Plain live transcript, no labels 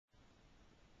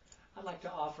I'd like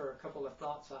to offer a couple of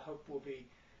thoughts I hope will be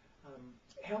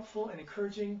helpful and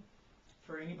encouraging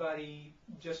for anybody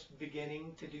just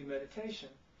beginning to do meditation.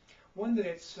 One that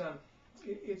it's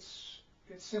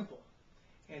simple,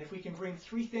 and if we can bring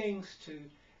three things to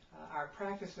our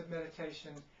practice of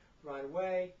meditation right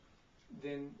away,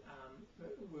 then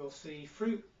we'll see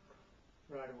fruit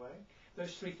right away.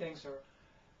 Those three things are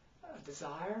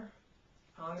desire,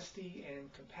 honesty,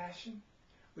 and compassion.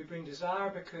 We bring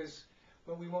desire because,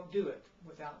 well, we won't do it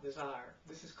without desire.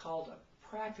 This is called a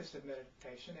practice of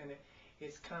meditation, and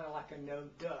it's kind of like a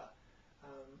no-duh.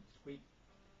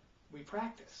 We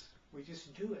practice. We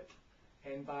just do it.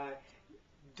 And by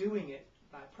doing it,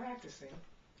 by practicing,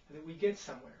 that we get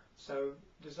somewhere. So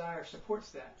desire supports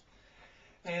that.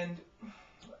 And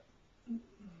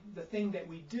the thing that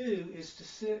we do is to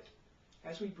sit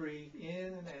as we breathe in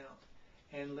and out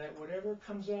and let whatever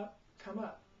comes up, come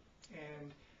up.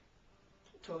 And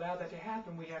to allow that to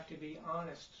happen, we have to be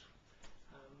honest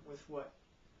with what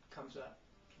comes up,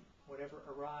 whatever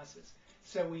arises.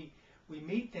 So we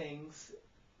meet things,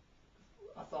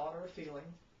 a thought or a feeling,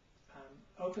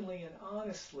 openly and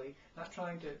honestly, not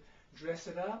trying to dress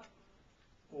it up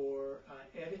or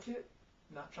edit it,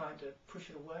 not trying to push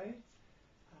it away.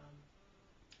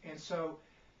 And so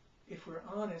if we're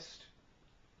honest,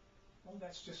 well,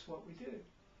 that's just what we do.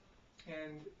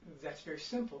 And that's very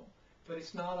simple, but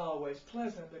it's not always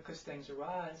pleasant because things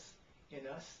arise in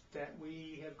us that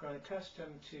we have grown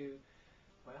accustomed to,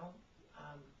 well,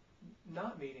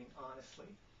 not meeting honestly.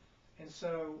 And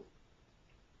so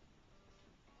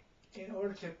in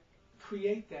order to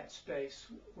create that space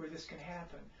where this can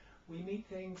happen, we meet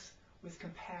things with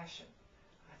compassion.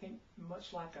 I think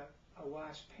much like a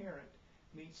wise parent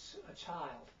meets a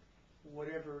child,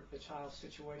 whatever the child's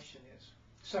situation is.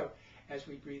 So as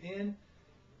we breathe in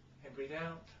and breathe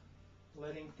out,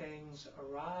 letting things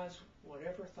arise,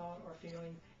 whatever thought or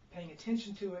feeling, paying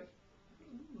attention to it,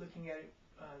 looking at it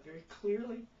very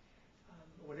clearly,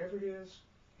 whatever it is,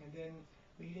 and then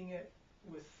meeting it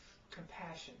with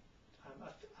compassion.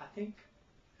 I think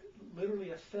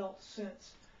literally a felt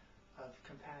sense of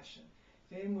compassion.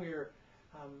 Then we're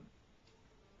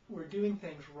doing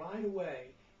things right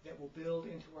away that will build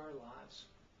into our lives.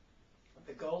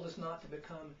 The goal is not to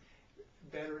become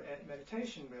better at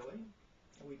meditation, really.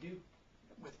 We do,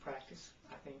 with practice,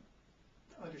 I think,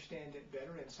 understand it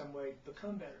better, in some way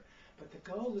become better. But the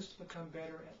goal is to become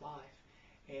better at life.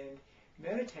 And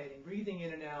meditating, breathing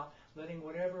in and out, letting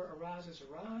whatever arises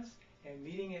arise, and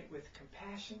meeting it with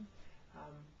compassion,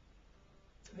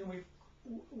 then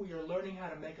we are learning how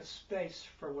to make a space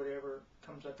for whatever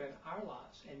comes up in our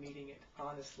lives and meeting it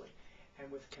honestly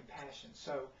and with compassion.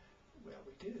 So, well,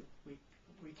 we do.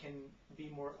 We can be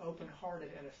more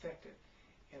open-hearted and effective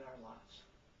in our lives.